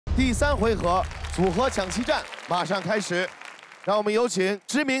第3回合组合抢七战马上开始，让我们有请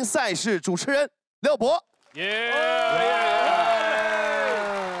知名赛事主持人廖博。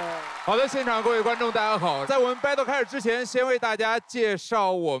好的，现场各位观众，大家好。在我们 battle 开始之前，先为大家介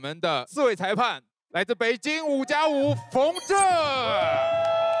绍我们的4位裁判，来自北京5+5冯正。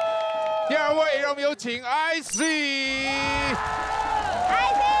第2位，让我们有请 IC。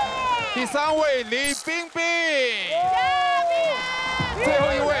第3位李冰冰。最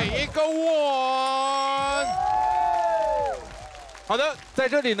后一位一个我。好的，在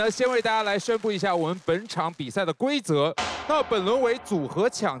这里呢，先为大家来宣布一下我们本场比赛的规则。那本轮为组合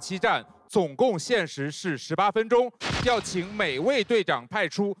抢七战，总共限时是18分钟，要请每位队长派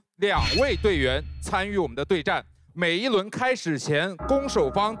出2位队员参与我们的对战。每一轮开始前，攻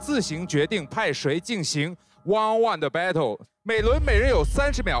守方自行决定派谁进行 1-on-1 的 battle。每轮每人有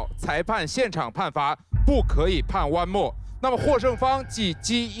30秒，裁判现场判罚，不可以判one more。那么获胜方即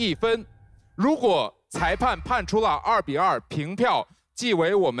积1分。如果裁判判出了2-2平票，即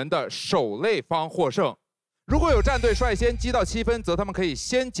为我们的守擂方获胜。如果有战队率先积到7分，则他们可以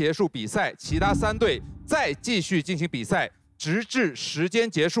先结束比赛，其他3队再继续进行比赛，直至时间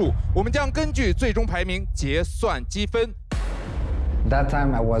结束。我们将根据最终排名结算积分。That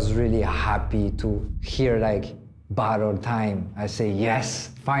time I was really happy to hear like battle time. I say yes,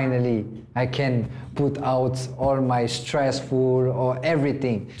 finally I can put out all my stressful or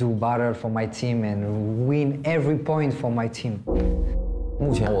everything to battle for my team and win every point for my team.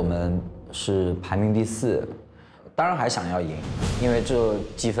 目前我们是排名第4，当然还想要赢，因为这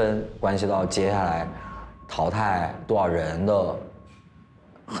积分关系到接下来淘汰多少人的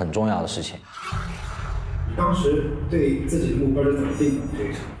很重要的事情。你当时对自己的目标是怎么定的？这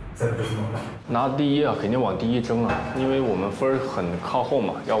一场在不是梦的。拿第一啊，肯定往第一争了，因为我们分很靠后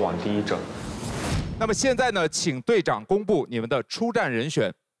嘛，要往第一争。那么现在呢，请队长公布你们的出战人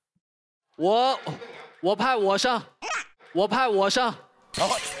选。我派我上，我派我上。好。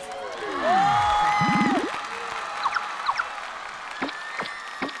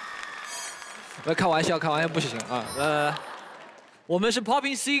开玩笑不行啊。我们是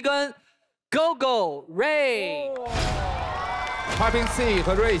Popping C 跟 Gogo Ray。Popping C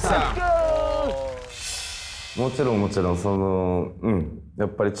和 Ray さん。もちろんやっ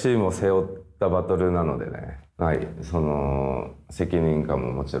ぱりチームを背負ったバトルなのでね、はい、責任感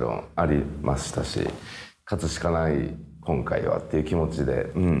ももちろんありましたし、勝つしかない今回はっていう気持ちで、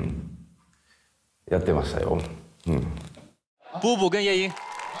やってましたよ。布布跟夜莺。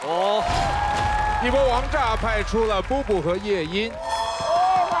哦。一波王炸派出了布布和夜莺。Oh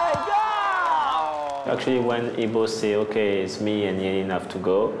my god! Actually, when Ibo say, okay, it's me and Yein have to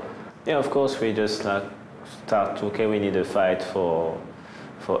go, yeah, of course, we just like start to, okay, we need to fight for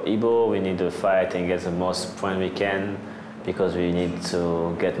Ibo, we need to fight and get the most points we can because we need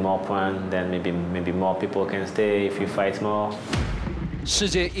to get more points, then maybe more people can stay if we fight more. 世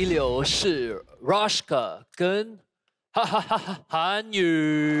界一流是 Rashka 跟韩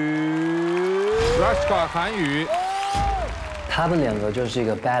语 ，Rashka 韩语，他们2个就是一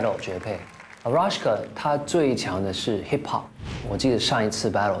个 battle 绝配。Rashka 他最强的是 hip hop， 我记得上一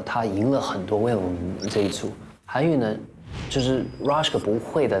次 battle 他赢了很多，为我们这一组。韩语呢，就是 Rashka 不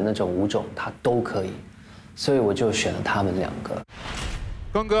会的那种舞种，他都可以，所以我就选了他们2个。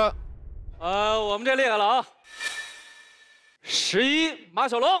庚哥，我们这列了啊，11马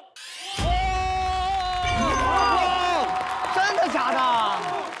小龙。真的假的？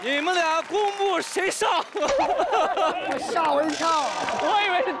你们俩公布谁上？吓我一跳，我以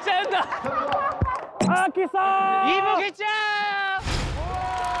为是真的。阿 K 桑，一步可以加。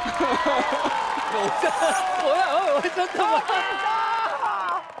我真的吗？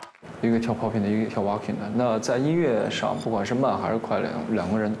一个跳 popping 的，一个跳 walking 的。那在音乐上，不管是慢还是快，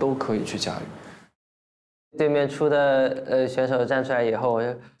两个人都可以去驾驭。对面出的选手站出来以后，我就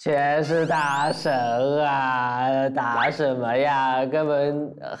全是大神啊，打什么呀？根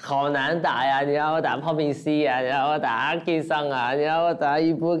本好难打呀！你让我打 Popping C 呀，你让我打阿 K 上啊，你让我打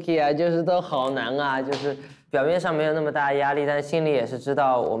Ibuki啊，就是都好难啊！就是表面上没有那么大压力，但心里也是知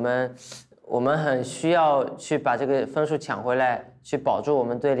道我们很需要去把这个分数抢回来，去保住我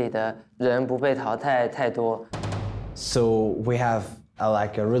们队里的人不被淘汰太多。So we have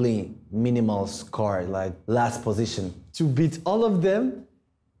like a really minimal score, like last position, to beat all of them,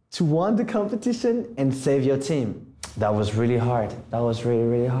 to win the competition and save your team. That was really hard. That was really,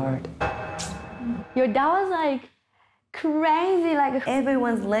 really hard. That was like crazy, like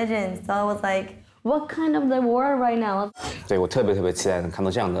everyone's legend. So I was like, what kind of the world right now? 对，我特别期待能看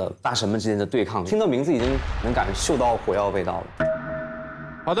到这样的大神们之间的对抗。听到名字已经能感受到火药味道了。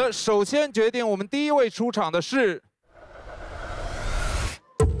好的，首先决定我们第1位出场的是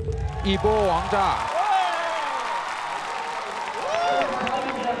一波王炸。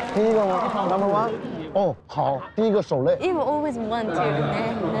第一个吗 ？Number one。哦，好，第一个手累。Eve always want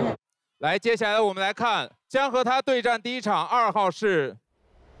to. 来，接下来我们来看将和他对战第一场，2号是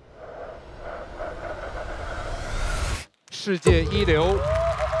世界一流。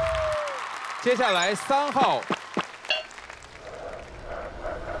接下来3号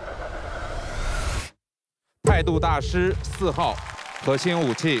态度大师，4号核心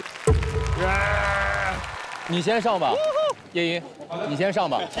武器。你先上吧，叶一，你先上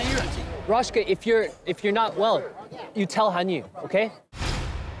吧。Rashka, if you're not well, you tell Hanyu, okay?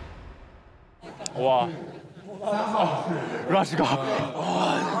 哇 ，Rashka，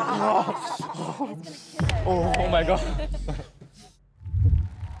 Oh my god！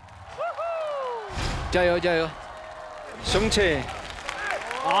 加油加油，雄起！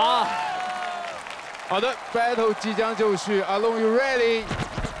啊！好的 ，battle 即将就绪 ，Are you ready？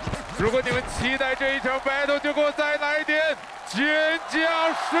 如果你们期待这一场 battle， 就给我再来一点尖叫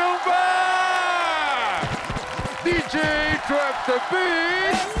声吧 ！DJ drop the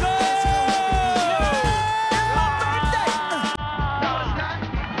beat。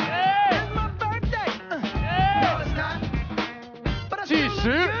 计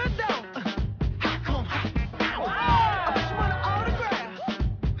时。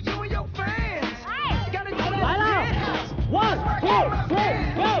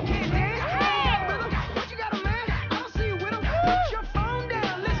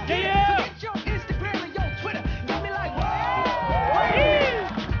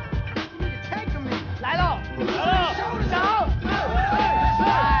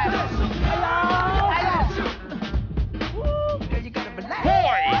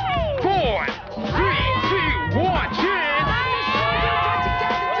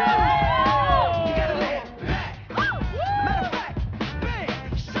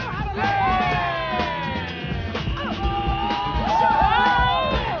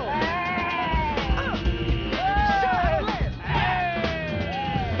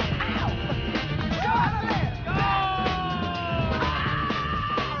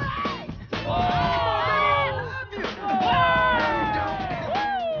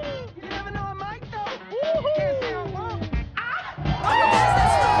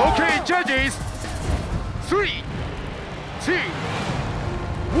 Judges, 3, 2,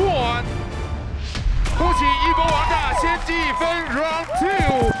 1， 恭喜一波王炸先积1分 ，Round 2，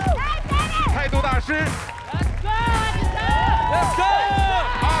 态度大师 ，Let's go，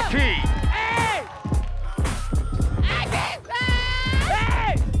 阿 K，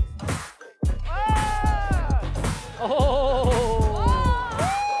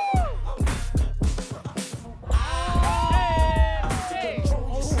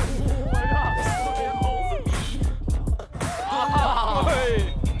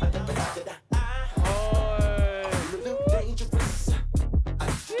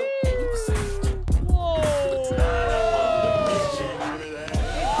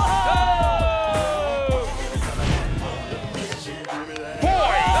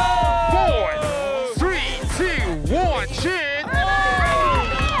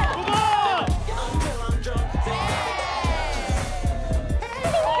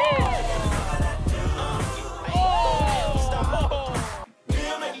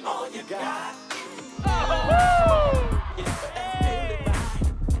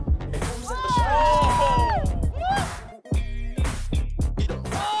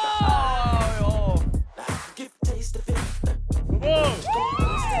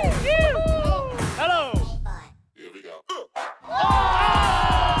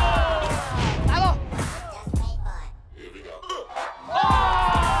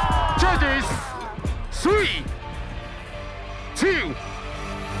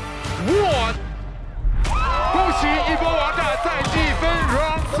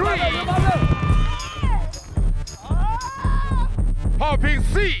 Popping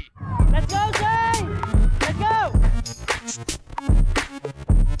C。Let's go, Jay. Let's go.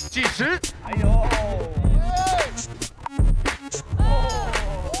 计时。哎呦。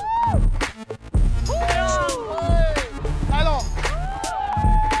来喽。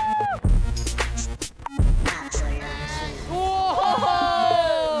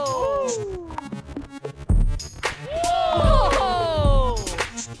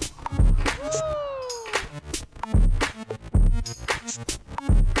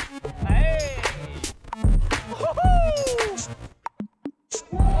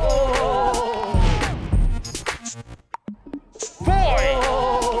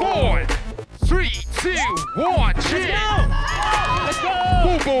布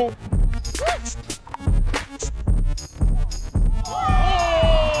布。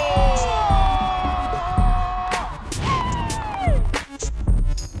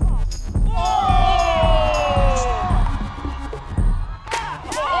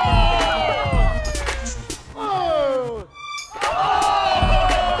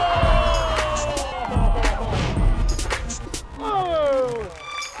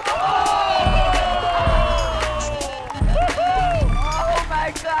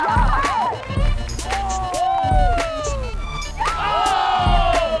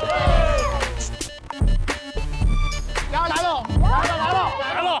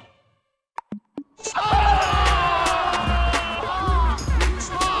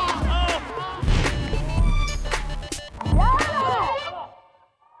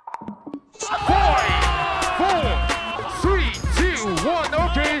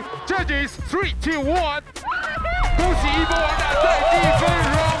OK, judges 3, 2, 1， 恭喜一波王炸再积分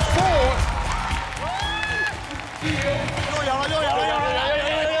round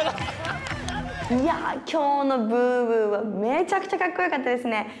 4。いや今日のブーブーはめちゃくちゃかっこよかったです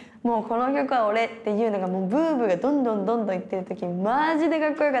ね。もうこの曲は俺っていうのがもうブーブーがどんどん言ってる時マジでか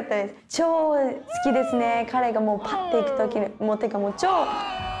っこよかったです。超好きですね。彼がもうパッていく時もうてかもう超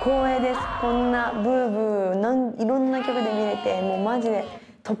光栄です。こんなブーブーいろんな曲で見れてもうマジで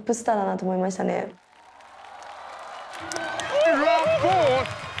トップスターだなと思いましたね。Round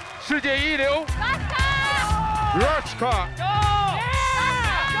 4， 世界一流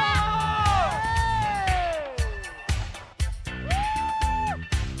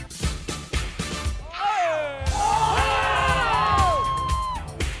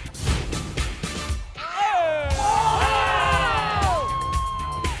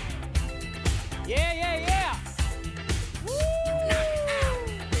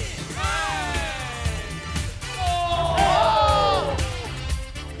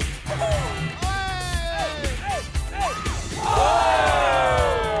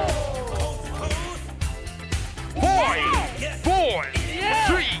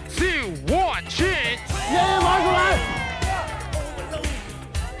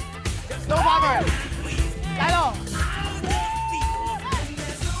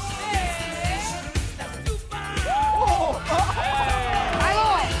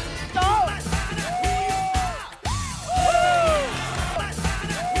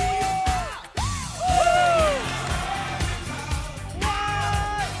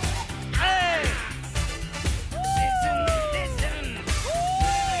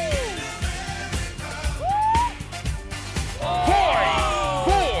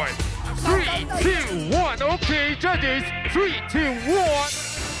judges 3, 2, 1。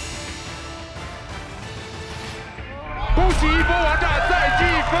恭喜一波王炸再积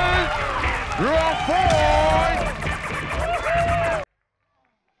分 ，Round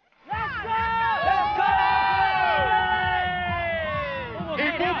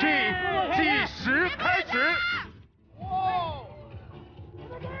 4。Ibuki 计时开始。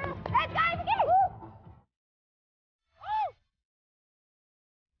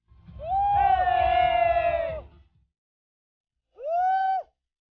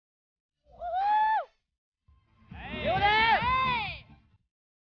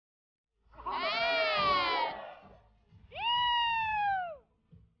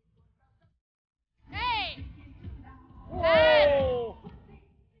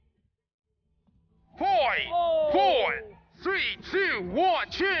4, 3, 2, 1，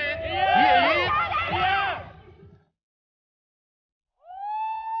 去！叶一。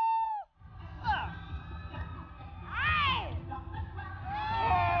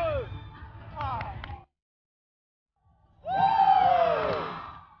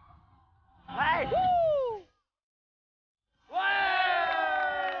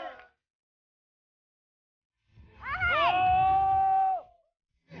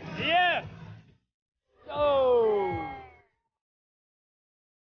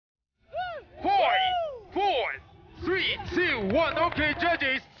1, OK,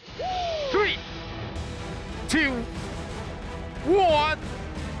 judges 3, 2, 1。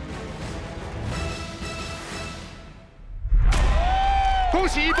恭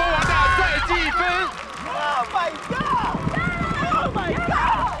喜一波王炸再积分。Oh my god! Oh my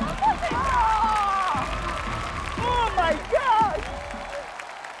god! Oh my god!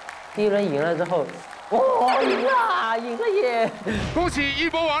 第一轮赢了之后，哇呀，赢了耶！恭喜一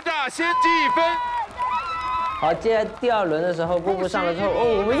波王炸先积1分。好，接下来第二轮的时候，布布上了之后，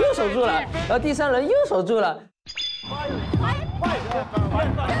哦，我们又守住了，然后第三轮又守住了，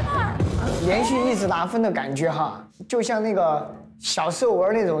连续一直拿分的感觉哈，就像那个小时候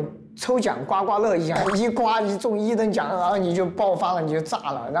玩那种抽奖刮刮乐一样，一刮一中1等奖，然后你就爆发了，你就炸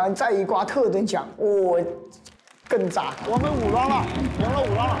了，然后再一刮特等奖，更炸。我们5庄了，赢了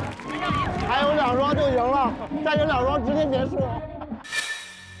5庄了，还有2庄就赢了，再赢2庄直接结束。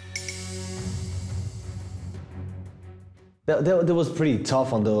That was pretty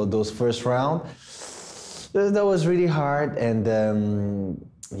tough on those first round. That was really hard, and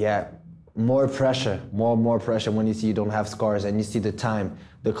yeah, more pressure when you see you don't have scores and you see the time,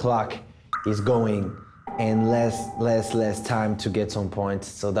 the clock is going, and less time to get some points.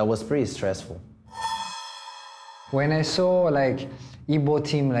 So that was pretty stressful. When I saw like Igbo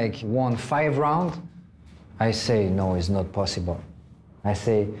team like won 5 rounds, I say no, it's not possible. I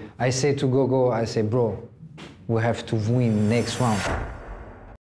say to Gogo, I say, bro, we have to win next round.